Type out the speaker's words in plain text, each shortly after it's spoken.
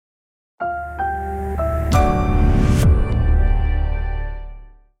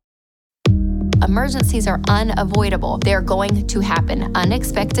emergencies are unavoidable. They're going to happen.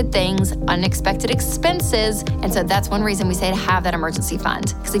 Unexpected things, unexpected expenses. And so that's one reason we say to have that emergency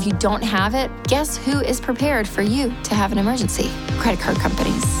fund. Because if you don't have it, guess who is prepared for you to have an emergency? Credit card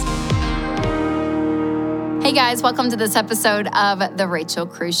companies. Hey guys, welcome to this episode of the Rachel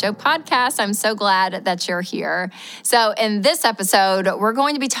Cruze Show podcast. I'm so glad that you're here. So in this episode, we're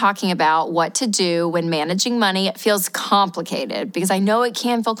going to be talking about what to do when managing money feels complicated, because I know it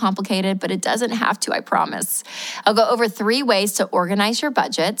can feel complicated, but it doesn't have to, I promise. I'll go over 3 ways to organize your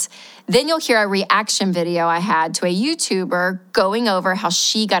budget. Then you'll hear a reaction video I had to a YouTuber going over how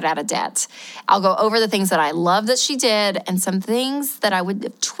she got out of debt. I'll go over the things that I love that she did and some things that I would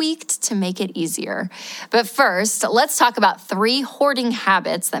have tweaked to make it easier. But first, let's talk about 3 hoarding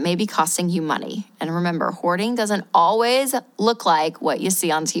habits that may be costing you money. And remember, hoarding doesn't always look like what you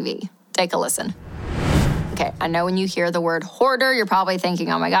see on TV. Take a listen. Okay, I know when you hear the word hoarder, you're probably thinking,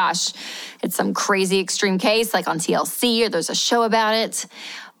 oh my gosh, it's some crazy extreme case like on TLC or there's a show about it.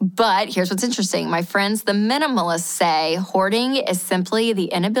 But here's what's interesting. My friends, the minimalists, say hoarding is simply the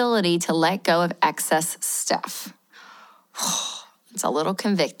inability to let go of excess stuff. It's a little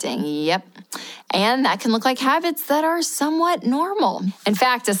convicting, yep. And that can look like habits that are somewhat normal. In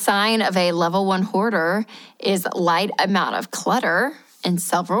fact, a sign of a level 1 hoarder is light amount of clutter in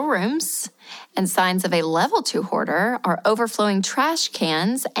several rooms. And signs of a level 2 hoarder are overflowing trash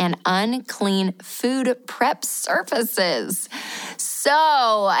cans and unclean food prep surfaces. So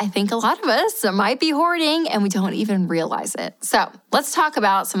I think a lot of us might be hoarding and we don't even realize it. So let's talk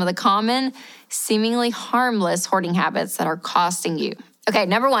about some of the common, seemingly harmless hoarding habits that are costing you. Okay,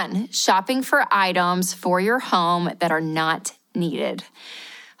 number 1, shopping for items for your home that are not needed.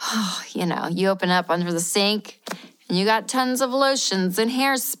 You open up under the sink and you got tons of lotions and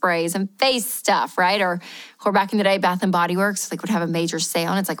hairsprays and face stuff, right? Or back in the day, Bath & Body Works would have a major sale.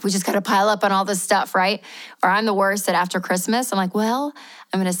 And it's like, we just got to pile up on all this stuff, right? Or I'm the worst at after Christmas. I'm like, well,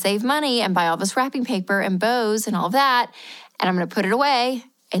 I'm going to save money and buy all this wrapping paper and bows and all of that. And I'm going to put it away.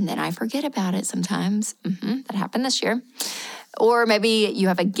 And then I forget about it sometimes. That happened this year. Or maybe you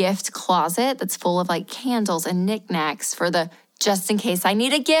have a gift closet that's full of candles and knickknacks for the just in case I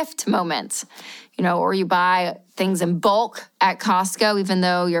need a gift moment. Or you buy things in bulk at Costco, even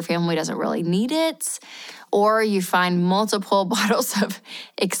though your family doesn't really need it. Or you find multiple bottles of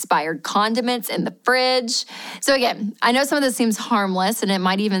expired condiments in the fridge. So again, I know some of this seems harmless and it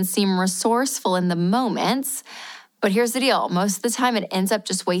might even seem resourceful in the moment, but here's the deal. Most of the time it ends up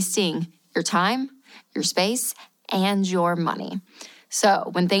just wasting your time, your space, and your money. So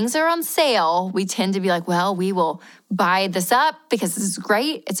when things are on sale, we tend to be like, well, we will buy this up because this is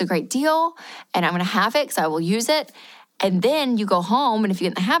great. It's a great deal. And I'm going to have it because I will use it. And then you go home, and if you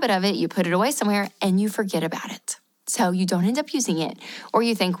get in the habit of it, you put it away somewhere and you forget about it. So you don't end up using it. Or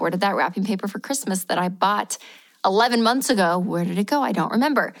you think, where did that wrapping paper for Christmas that I bought 11 months ago, where did it go? I don't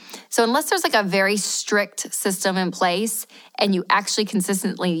remember. So unless there's a very strict system in place and you actually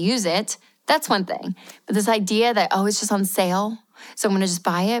consistently use it, that's one thing. But this idea that, it's just on sale, so I'm going to just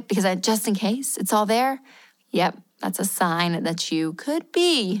buy it because just in case it's all there. Yep, that's a sign that you could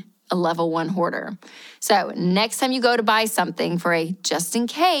be a level 1 hoarder. So next time you go to buy something for a just in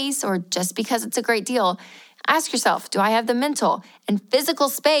case or just because it's a great deal, ask yourself, do I have the mental and physical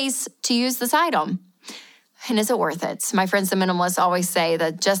space to use this item? And is it worth it? My friends, the minimalists, always say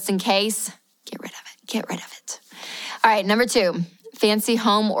that just in case, get rid of it. Get rid of it. All right, number 2. Fancy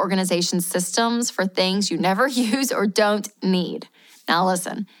home organization systems for things you never use or don't need. Now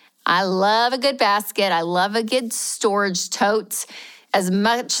listen, I love a good basket. I love a good storage tote as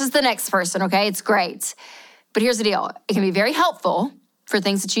much as the next person, okay? It's great. But here's the deal. It can be very helpful for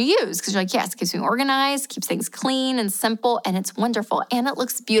things that you use because you're like, yes, it keeps me organized, keeps things clean and simple, and it's wonderful. And it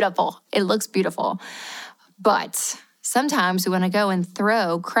looks beautiful. It looks beautiful. But sometimes we want to go and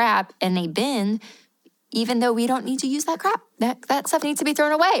throw crap in a bin even though we don't need to use that crap. That stuff needs to be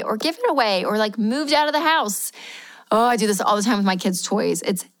thrown away or given away or moved out of the house. Oh, I do this all the time with my kids' toys.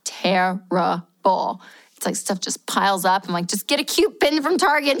 It's terrible. It's stuff just piles up. I'm like, just get a cute bin from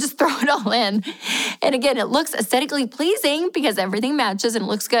Target and just throw it all in. And again, it looks aesthetically pleasing because everything matches and it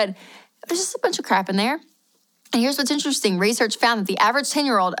looks good. There's just a bunch of crap in there. And here's what's interesting. Research found that the average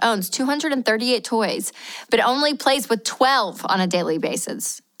 10-year-old owns 238 toys, but only plays with 12 on a daily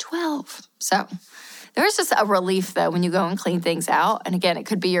basis. 12. So there's just a relief, though, when you go and clean things out. And again, it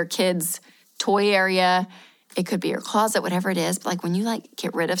could be your kids' toy area. It could be your closet, whatever it is. But when you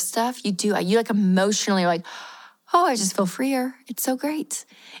get rid of stuff, you emotionally are oh, I just feel freer. It's so great.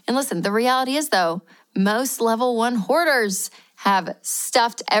 And listen, the reality is, though, most level 1 hoarders have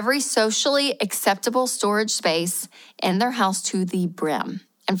stuffed every socially acceptable storage space in their house to the brim.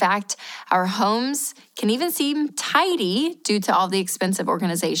 In fact, our homes can even seem tidy due to all the expensive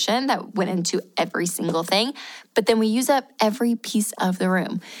organization that went into every single thing, but then we use up every piece of the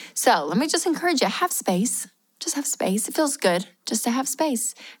room. So let me just encourage you, have space. Just have space. It feels good just to have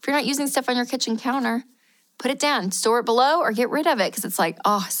space. If you're not using stuff on your kitchen counter, put it down, store it below, or get rid of it, because it's like,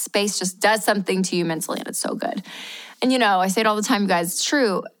 oh, space just does something to you mentally, and it's so good. And I say it all the time, you guys, it's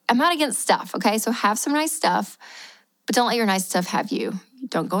true. I'm not against stuff, okay? So have some nice stuff, but don't let your nice stuff have you.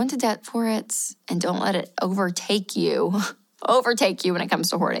 Don't go into debt for it, and don't let it overtake you when it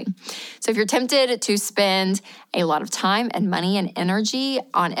comes to hoarding. So if you're tempted to spend a lot of time and money and energy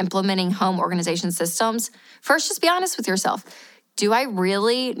on implementing home organization systems, first, just be honest with yourself. Do I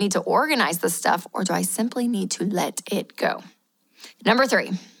really need to organize this stuff, or do I simply need to let it go? Number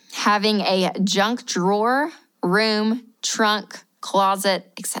 3, having a junk drawer, room, trunk,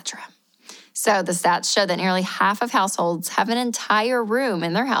 closet, etc. So the stats show that nearly half of households have an entire room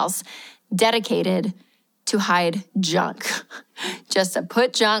in their house dedicated to hide junk. Just to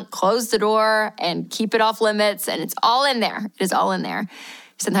put junk, close the door, and keep it off limits, and it's all in there. It is all in there.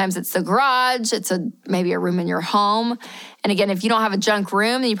 Sometimes it's the garage, it's maybe a room in your home. And again, if you don't have a junk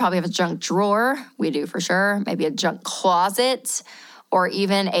room, then you probably have a junk drawer. We do for sure. Maybe a junk closet, or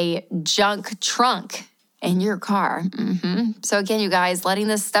even a junk trunk in your car. So again, you guys, letting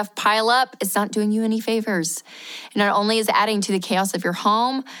this stuff pile up, it's not doing you any favors. And not only is it adding to the chaos of your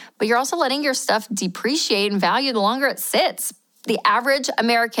home, but you're also letting your stuff depreciate in value the longer it sits. The average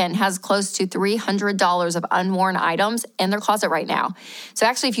American has close to $300 of unworn items in their closet right now. So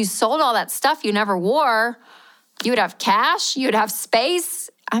actually, if you sold all that stuff you never wore, you would have cash, you would have space.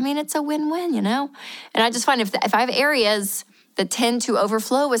 I mean, it's a win-win, And I just find if I have areas that tend to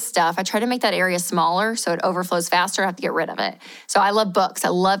overflow with stuff, I try to make that area smaller so it overflows faster. I have to get rid of it. So I love books. I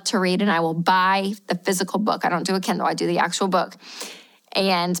love to read, and I will buy the physical book. I don't do a Kindle. I do the actual book.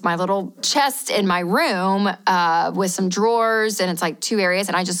 And my little chest in my room with some drawers, and it's like 2 areas,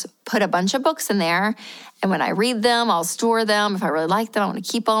 and I just put a bunch of books in there. And when I read them, I'll store them. If I really like them, I want to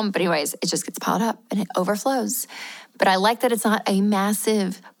keep them. But anyways, it just gets piled up and it overflows. But I like that it's not a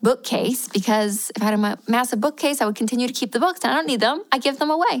massive bookcase, because if I had a massive bookcase, I would continue to keep the books. And I don't need them. I give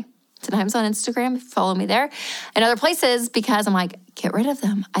them away. Sometimes on Instagram, if you follow me there, and other places, because I'm like, get rid of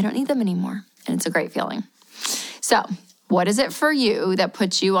them. I don't need them anymore. And it's a great feeling. So what is it for you that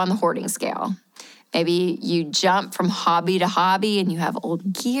puts you on the hoarding scale? Maybe you jump from hobby to hobby and you have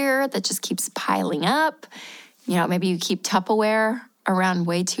old gear that just keeps piling up. Maybe you keep Tupperware around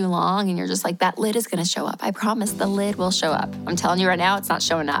way too long and you're just like, that lid is going to show up. I promise the lid will show up. I'm telling you right now, it's not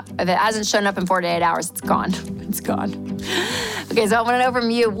showing up. If it hasn't shown up in 48 hours, it's gone. It's gone. Okay, so I want to know from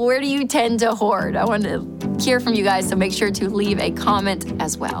you, where do you tend to hoard? I want to hear from you guys, so make sure to leave a comment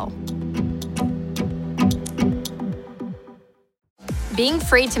as well. Being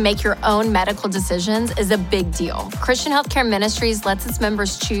free to make your own medical decisions is a big deal. Christian Healthcare Ministries lets its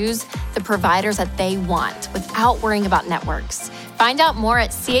members choose the providers that they want without worrying about networks. Find out more at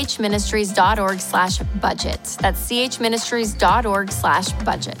chministries.org/budget. That's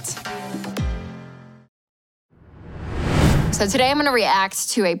chministries.org/budget. So today I'm going to react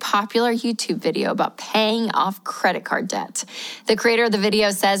to a popular YouTube video about paying off credit card debt. The creator of the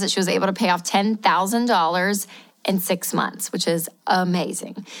video says that she was able to pay off $10,000 in 6 months, which is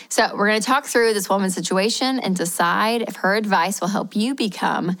amazing. So we're going to talk through this woman's situation and decide if her advice will help you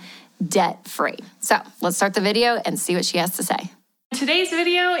become debt-free. So let's start the video and see what she has to say. Today's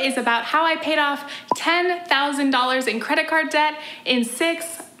video is about how I paid off $10,000 in credit card debt in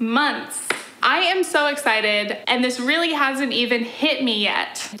 6 months. I am so excited, and this really hasn't even hit me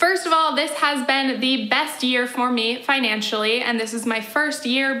yet. First of all, this has been the best year for me financially, and this is my first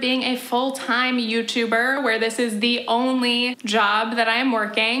year being a full-time YouTuber where this is the only job that I am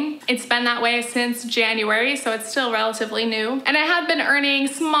working. It's been that way since January, so it's still relatively new. And I have been earning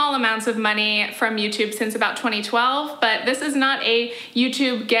small amounts of money from YouTube since about 2012, but this is not a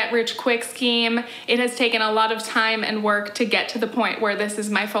YouTube get-rich-quick scheme. It has taken a lot of time and work to get to the point where this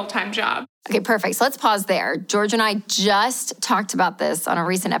is my full-time job. Okay, perfect. So let's pause there. George and I just talked about this on a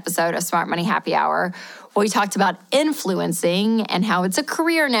recent episode of Smart Money Happy Hour, where we talked about influencing and how it's a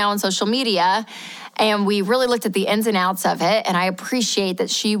career now on social media. And we really looked at the ins and outs of it. And I appreciate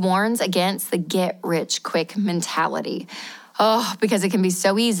that she warns against the get-rich-quick mentality. Oh, because it can be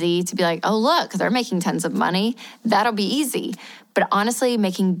so easy to be like, oh, look, they're making tons of money. That'll be easy. But honestly,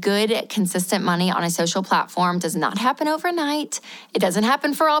 making good, consistent money on a social platform does not happen overnight. It doesn't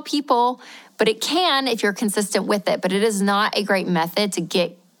happen for all people, but it can if you're consistent with it. But it is not a great method to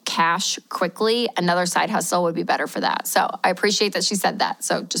get cash quickly. Another side hustle would be better for that. So I appreciate that she said that.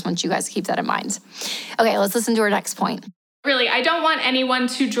 So just want you guys to keep that in mind. Okay, let's listen to her next point. Really, I don't want anyone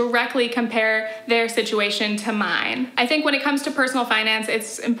to directly compare their situation to mine. I think when it comes to personal finance,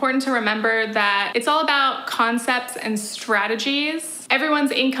 it's important to remember that it's all about concepts and strategies. Everyone's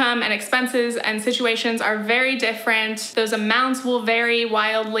income and expenses and situations are very different. Those amounts will vary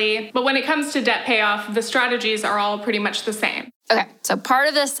wildly. But when it comes to debt payoff, the strategies are all pretty much the same. Okay, so part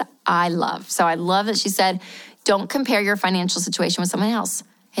of this I love. So I love that she said, don't compare your financial situation with someone else.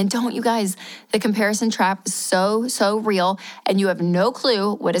 And don't, you guys, the comparison trap is so real, and you have no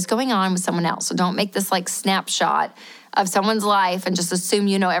clue what is going on with someone else. So don't make this like snapshot of someone's life and just assume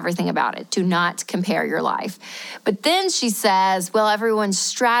you know everything about it. Do not compare your life. But then she says, well, everyone's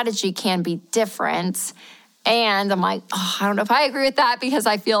strategy can be different. And I'm like, oh, I don't know if I agree with that, because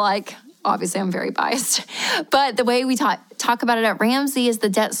I feel like, obviously, I'm very biased. But the way we talk about it at Ramsey is the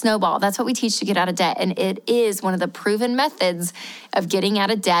debt snowball. That's what we teach to get out of debt. And it is one of the proven methods of getting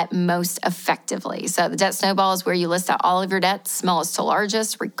out of debt most effectively. So the debt snowball is where you list out all of your debts, smallest to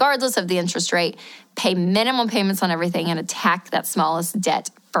largest, regardless of the interest rate, pay minimum payments on everything, and attack that smallest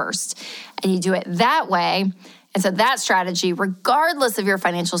debt first. And you do it that way. And so that strategy, regardless of your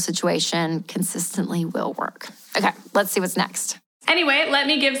financial situation, consistently will work. Okay, let's see what's next. Anyway, let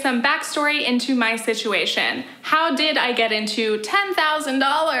me give some backstory into my situation. How did I get into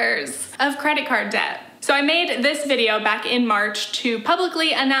 $10,000 of credit card debt? So I made this video back in March to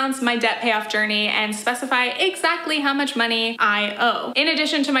publicly announce my debt payoff journey and specify exactly how much money I owe. In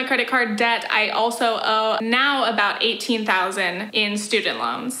addition to my credit card debt, I also owe now about $18,000 in student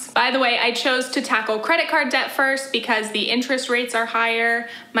loans. By the way, I chose to tackle credit card debt first because the interest rates are higher.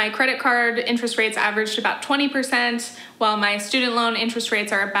 My credit card interest rates averaged about 20%, while my student loan interest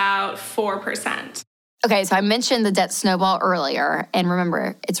rates are about 4%. Okay, so I mentioned the debt snowball earlier, and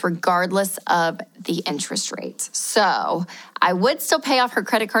remember, it's regardless of the interest rate. So I would still pay off her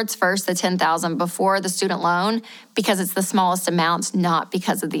credit cards first, the $10,000 before the student loan, because it's the smallest amount, not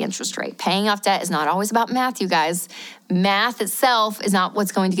because of the interest rate. Paying off debt is not always about math, you guys. Math itself is not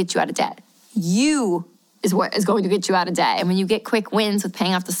what's going to get you out of debt. You is what is going to get you out of debt. And when you get quick wins with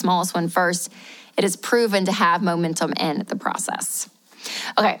paying off the smallest one first, it is proven to have momentum in the process.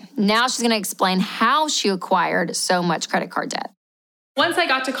 Okay, now she's going to explain how she acquired so much credit card debt. Once I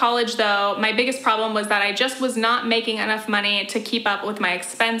got to college, though, my biggest problem was that I just was not making enough money to keep up with my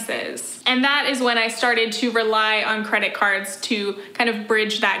expenses. And that is when I started to rely on credit cards to kind of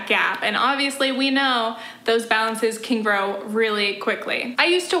bridge that gap. And obviously, we know those balances can grow really quickly. I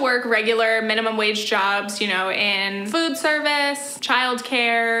used to work regular minimum wage jobs, in food service,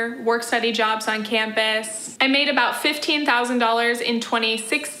 childcare, work-study jobs on campus. I made about $15,000 in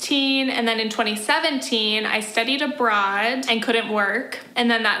 2016, and then in 2017, I studied abroad and couldn't work. And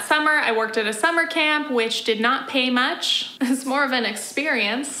then that summer, I worked at a summer camp, which did not pay much. It's more of an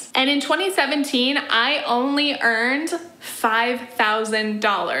experience. And in 2017, I only earned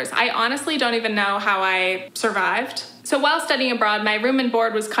 $5,000. I honestly don't even know how I survived. So while studying abroad, my room and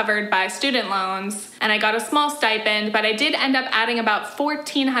board was covered by student loans, and I got a small stipend, but I did end up adding about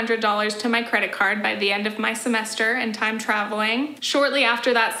 $1,400 to my credit card by the end of my semester and time traveling. Shortly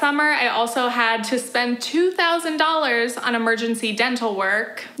after that summer, I also had to spend $2,000 on emergency dental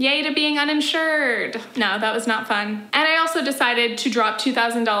work. Yay to being uninsured. No, that was not fun. And I also decided to drop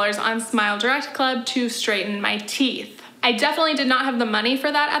 $2,000 on Smile Direct Club to straighten my teeth. I definitely did not have the money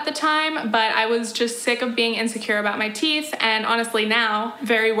for that at the time, but I was just sick of being insecure about my teeth, and honestly now,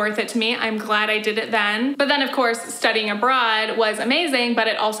 very worth it to me. I'm glad I did it then. But then, of course, studying abroad was amazing, but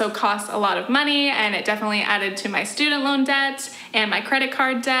it also cost a lot of money, and it definitely added to my student loan debt and my credit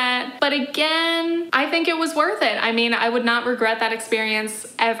card debt. But again, I think it was worth it. I mean, I would not regret that experience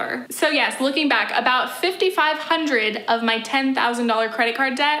ever. So yes, looking back, about $5,500 of my $10,000 credit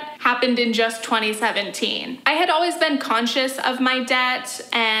card debt happened in just 2017. I had always been conscious of my debt,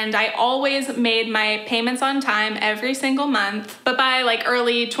 and I always made my payments on time every single month. But by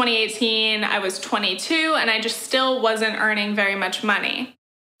early 2018, I was 22 and I just still wasn't earning very much money.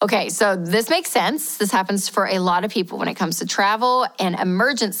 Okay, so this makes sense. This happens for a lot of people when it comes to travel and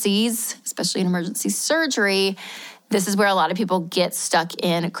emergencies, especially in emergency surgery. This is where a lot of people get stuck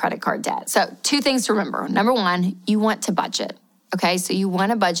in credit card debt. So 2 things to remember. Number 1, you want to budget. Okay, so you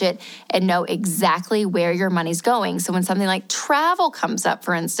want to budget and know exactly where your money's going. So when something like travel comes up,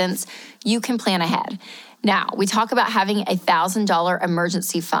 for instance, you can plan ahead. Now, we talk about having a $1,000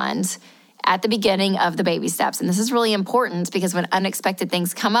 emergency fund at the beginning of the baby steps. And this is really important because when unexpected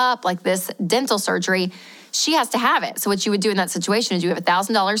things come up, like this dental surgery, she has to have it. So what you would do in that situation is you have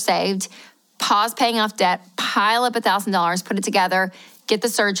 $1,000 saved, pause paying off debt, pile up $1,000, put it together, get the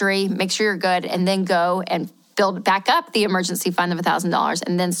surgery, make sure you're good, and then go and build back up the emergency fund of $1,000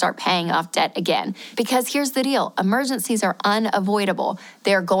 and then start paying off debt again. Because here's the deal. Emergencies are unavoidable.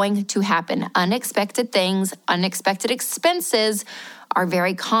 They're going to happen. Unexpected things, unexpected expenses are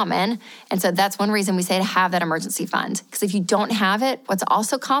very common. And so that's one reason we say to have that emergency fund. Because if you don't have it, what's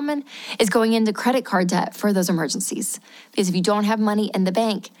also common is going into credit card debt for those emergencies. Because if you don't have money in the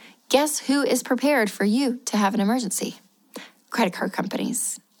bank, guess who is prepared for you to have an emergency? Credit card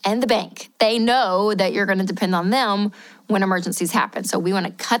companies and the bank. They know that you're going to depend on them when emergencies happen. So we want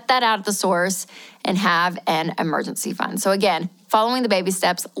to cut that out at the source and have an emergency fund. So again, following the baby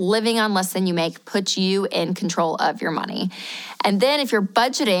steps, living on less than you make puts you in control of your money. And then if you're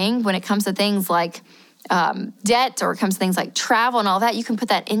budgeting, when it comes to things like debt or it comes to things like travel and all that, you can put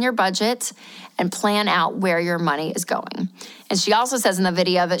that in your budget and plan out where your money is going. And she also says in the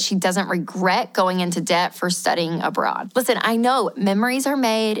video that she doesn't regret going into debt for studying abroad. Listen, I know memories are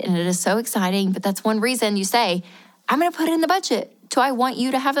made and it is so exciting, but that's one reason you say, I'm going to put it in the budget. Do I want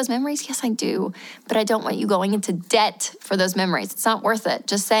you to have those memories? Yes, I do. But I don't want you going into debt for those memories. It's not worth it.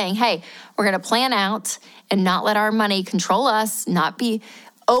 Just saying, hey, we're going to plan out and not let our money control us, not be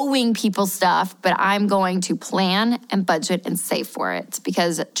owing people stuff, but I'm going to plan and budget and save for it.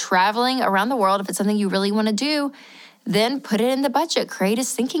 Because traveling around the world, if it's something you really want to do, then put it in the budget. Create a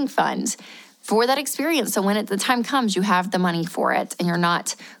sinking fund for that experience. So when the time comes, you have the money for it and you're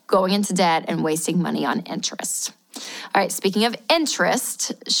not going into debt and wasting money on interest. All right, speaking of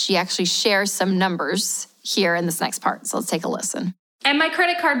interest, she actually shares some numbers here in this next part. So let's take a listen. And my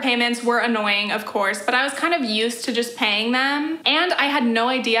credit card payments were annoying, of course, but I was kind of used to just paying them. And I had no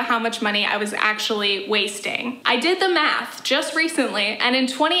idea how much money I was actually wasting. I did the math just recently, and in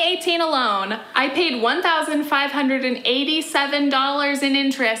 2018 alone, I paid $1,587 in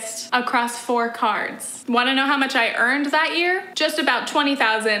interest across 4 cards. Want to know how much I earned that year? Just about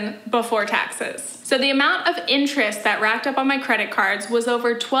 $20,000 before taxes. So the amount of interest that racked up on my credit cards was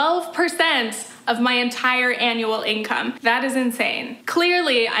over 12% of my entire annual income. That is insane.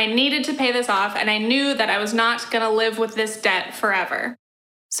 Clearly, I needed to pay this off, and I knew that I was not going to live with this debt forever.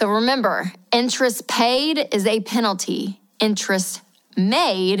 So remember, interest paid is a penalty. Interest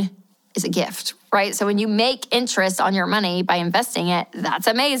made is a gift, right? So when you make interest on your money by investing it, that's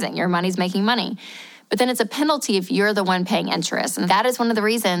amazing. Your money's making money. But then it's a penalty if you're the one paying interest. And that is one of the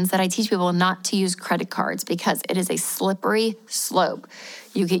reasons that I teach people not to use credit cards, because it is a slippery slope.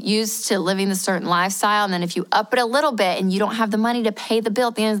 You get used to living the certain lifestyle, and then if you up it a little bit and you don't have the money to pay the bill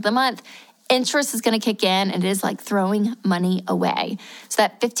at the end of the month, interest is going to kick in, and it is like throwing money away. So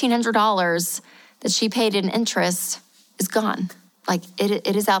that $1,500 that she paid in interest is gone. Like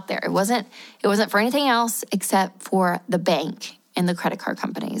it is out there. It wasn't for anything else except for the bank and the credit card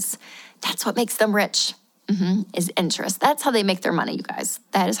companies. That's what makes them rich, is interest. That's how they make their money, you guys.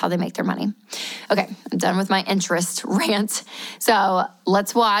 That is how they make their money. Okay, I'm done with my interest rant. So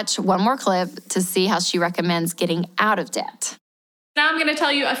let's watch one more clip to see how she recommends getting out of debt. Now I'm going to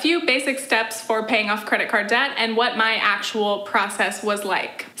tell you a few basic steps for paying off credit card debt and what my actual process was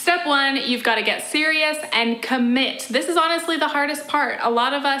like. Step 1, you've got to get serious and commit. This is honestly the hardest part. A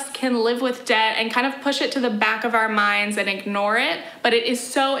lot of us can live with debt and kind of push it to the back of our minds and ignore it, but it is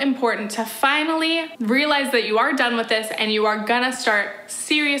so important to finally realize that you are done with this and you are going to start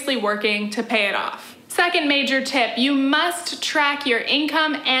seriously working to pay it off. Second major tip, you must track your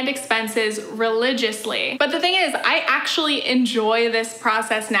income and expenses religiously. But the thing is, I actually enjoy this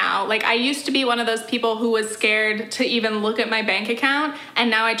process now. Like, I used to be one of those people who was scared to even look at my bank account, and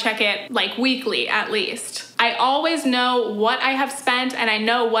now I check it like weekly at least. I always know what I have spent, and I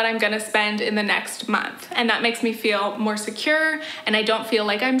know what I'm gonna spend in the next month. And that makes me feel more secure, and I don't feel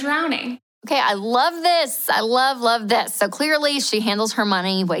like I'm drowning. Okay, I love this. I love this. So clearly she handles her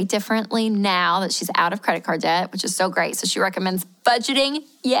money way differently now that she's out of credit card debt, which is so great. So she recommends budgeting.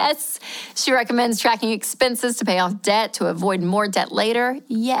 Yes. She recommends tracking expenses to pay off debt to avoid more debt later.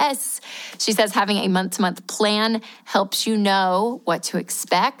 Yes. She says having a month-to-month plan helps you know what to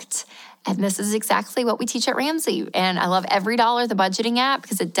expect. And this is exactly what we teach at Ramsey. And I love EveryDollar, the budgeting app,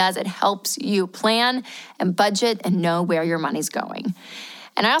 because it helps you plan and budget and know where your money's going.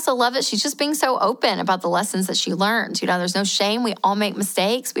 And I also love that she's just being so open about the lessons that she learned. You know, there's no shame. We all make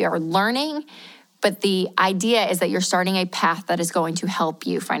mistakes. We are learning. But the idea is that you're starting a path that is going to help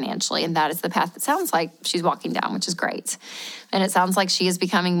you financially. And that is the path that sounds like she's walking down, which is great. And it sounds like she is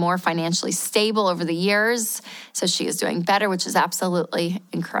becoming more financially stable over the years. So she is doing better, which is absolutely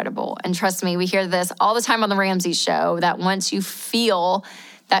incredible. And trust me, we hear this all the time on the Ramsey Show, that once you feel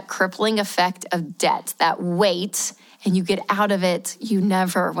that crippling effect of debt, that weight, and you get out of it, you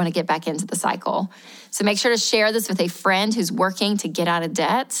never want to get back into the cycle. So make sure to share this with a friend who's working to get out of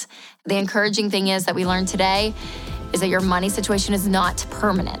debt. The encouraging thing is that we learned today is that your money situation is not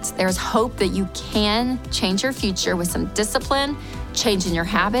permanent. There's hope that you can change your future with some discipline, changing your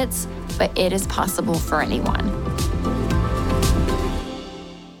habits, but it is possible for anyone.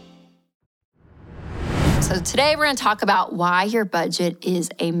 So today we're going to talk about why your budget is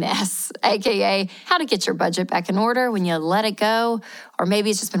a mess, aka how to get your budget back in order when you let it go, or maybe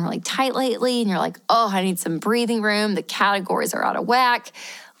it's just been really tight lately and you're like, oh, I need some breathing room. The categories are out of whack.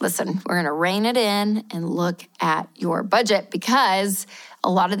 Listen, we're going to rein it in and look at your budget because a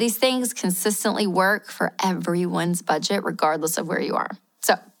lot of these things consistently work for everyone's budget, regardless of where you are.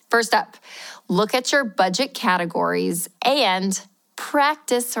 So first up, look at your budget categories and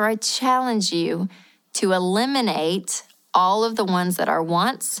practice, or I challenge you to eliminate all of the ones that are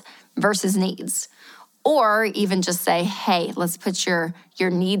wants versus needs. Or even just say, hey, let's put your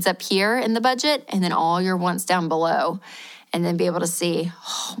needs up here in the budget and then all your wants down below. And then be able to see,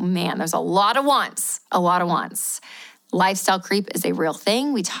 oh man, there's a lot of wants. Lifestyle creep is a real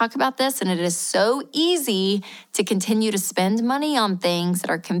thing. We talk about this, and it is so easy to continue to spend money on things that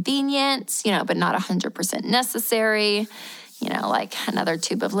are convenient, but not 100% necessary. Like another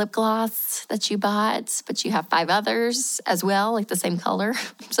tube of lip gloss that you bought, but you have 5 others as well, like the same color.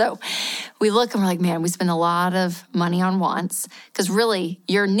 So we look and we're like, man, we spend a lot of money on wants because really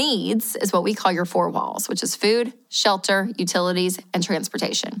your needs is what we call your 4 walls, which is food, shelter, utilities, and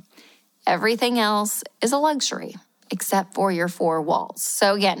transportation. Everything else is a luxury except for your 4 walls.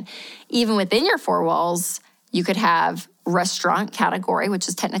 So again, even within your 4 walls, you could have restaurant category, which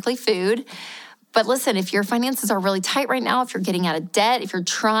is technically food. But listen, if your finances are really tight right now, if you're getting out of debt, if you're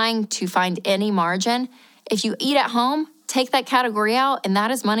trying to find any margin, if you eat at home, take that category out, and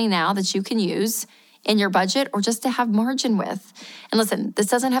that is money now that you can use in your budget or just to have margin with. And listen, this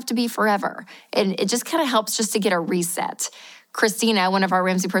doesn't have to be forever. And it just kind of helps just to get a reset. Christina, one of our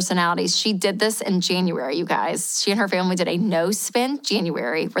Ramsey personalities, she did this in January, you guys. She and her family did a no-spend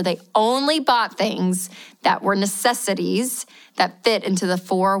January where they only bought things that were necessities that fit into the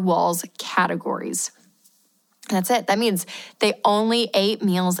 4 walls categories. And that's it. That means they only ate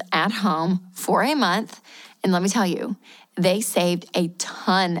meals at home for a month. And let me tell you, they saved a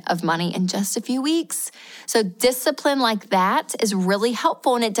ton of money in just a few weeks. So discipline like that is really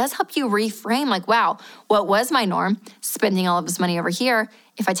helpful. And it does help you reframe like, wow, what was my norm? Spending all of this money over here.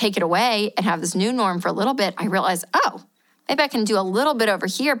 If I take it away and have this new norm for a little bit, I realize, oh, maybe I can do a little bit over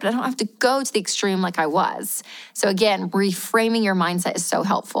here, but I don't have to go to the extreme like I was. So again, reframing your mindset is so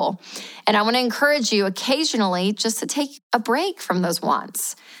helpful. And I want to encourage you occasionally just to take a break from those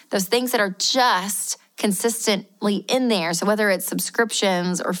wants, those things that are just consistently in there. So whether it's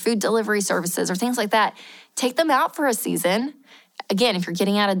subscriptions or food delivery services or things like that, take them out for a season. Again, if you're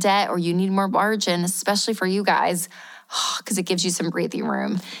getting out of debt or you need more margin, especially for you guys, because it gives you some breathing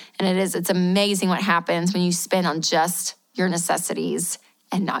room. And it's amazing what happens when you spend on just your necessities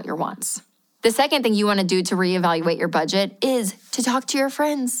and not your wants. The second thing you want to do to reevaluate your budget is to talk to your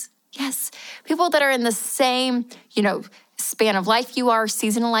friends. Yes, people that are in the same, span of life you are,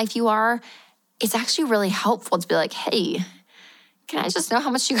 season of life you are. It's actually really helpful to be like, hey, can I just know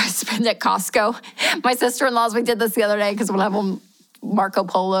how much you guys spend at Costco? My sister-in-laws, we did this the other day because when I have Marco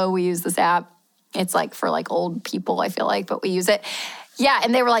Polo, we use this app. It's like for like old people, I feel like, but we use it. Yeah,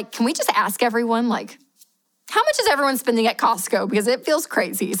 and they were like, can we just ask everyone, like, how much is everyone spending at Costco? Because it feels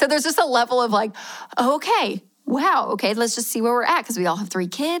crazy. So there's just a level of like, okay, wow, okay, let's just see where we're at because we all have 3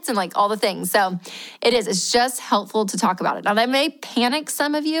 kids and like all the things. So it's just helpful to talk about it. Now, that may panic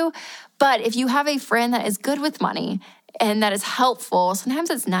some of you, but if you have a friend that is good with money and that is helpful, sometimes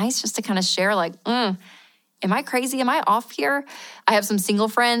it's nice just to kind of share like, am I crazy? Am I off here? I have some single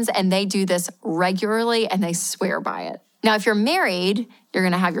friends and they do this regularly and they swear by it. Now, if you're married, you're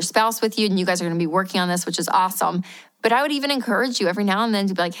going to have your spouse with you and you guys are going to be working on this, which is awesome. But I would even encourage you every now and then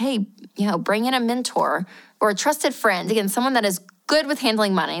to be like, hey, bring in a mentor or a trusted friend. Again, someone that is good with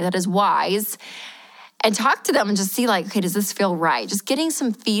handling money, that is wise, and talk to them and just see like, okay, does this feel right? Just getting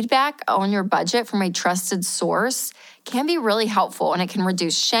some feedback on your budget from a trusted source can be really helpful, and it can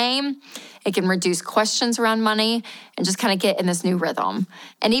reduce shame. It can reduce questions around money and just kind of get in this new rhythm.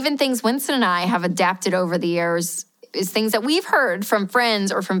 And even things Winston and I have adapted over the years is things that we've heard from friends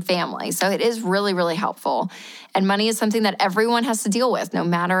or from family. So it is really, really helpful. And money is something that everyone has to deal with, no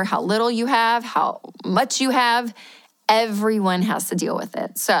matter how little you have, how much you have. Everyone has to deal with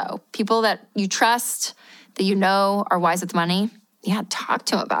it. So people that you trust, that you know are wise with money, talk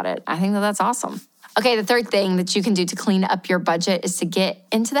to them about it. I think that's awesome. Okay, the third thing that you can do to clean up your budget is to get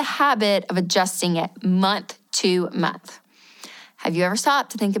into the habit of adjusting it month to month. Have you ever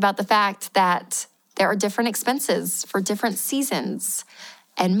stopped to think about the fact that there are different expenses for different seasons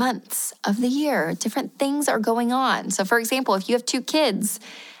and months of the year? Different things are going on. So for example, if you have 2 kids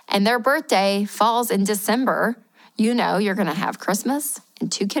and their birthday falls in December, you know you're going to have Christmas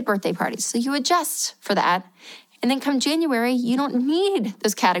and 2 kid birthday parties. So you adjust for that. And then come January, you don't need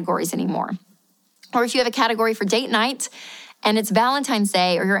those categories anymore. Or if you have a category for date night and it's Valentine's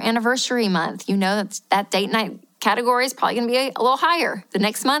Day or your anniversary month, you know that date night category is probably going to be a little higher. The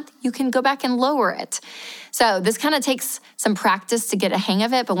next month, you can go back and lower it. So this kind of takes some practice to get a hang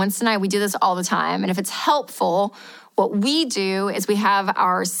of it, but Winston and I, we do this all the time. And if it's helpful, what we do is we have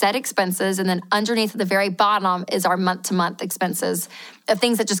our set expenses, and then underneath at the very bottom is our month-to-month expenses of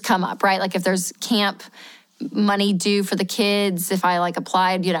things that just come up, right? Like if there's camp money due for the kids, if I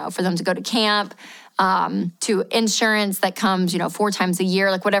applied, for them to go to camp, to insurance that comes, 4 times a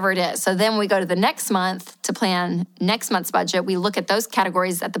year, whatever it is. So then we go to the next month to plan next month's budget. We look at those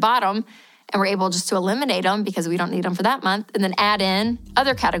categories at the bottom and we're able just to eliminate them because we don't need them for that month, and then add in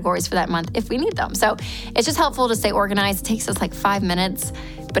other categories for that month if we need them. So it's just helpful to stay organized. It takes us 5 minutes,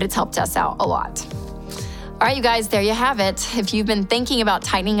 but it's helped us out a lot. All right, you guys, there you have it. If you've been thinking about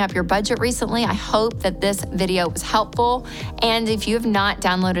tightening up your budget recently, I hope that this video was helpful. And if you have not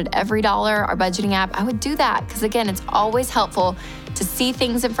downloaded EveryDollar, our budgeting app, I would do that because, again, it's always helpful to see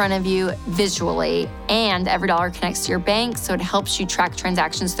things in front of you visually. And EveryDollar connects to your bank, so it helps you track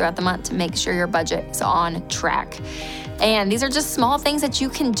transactions throughout the month to make sure your budget is on track. And these are just small things that you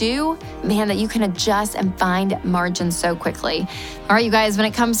can do, that you can adjust and find margins so quickly. All right, you guys, when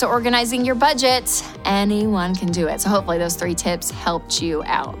it comes to organizing your budget, anyone can do it. So hopefully those 3 tips helped you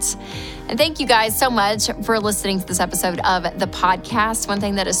out. And thank you guys so much for listening to this episode of the podcast. One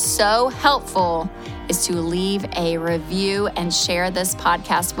thing that is so helpful is to leave a review and share this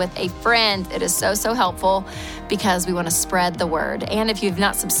podcast with a friend. It is so, so helpful because we want to spread the word. And if you've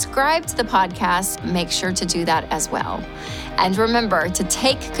not subscribed to the podcast, make sure to do that as well. And remember to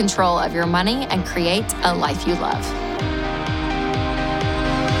take control of your money and create a life you love.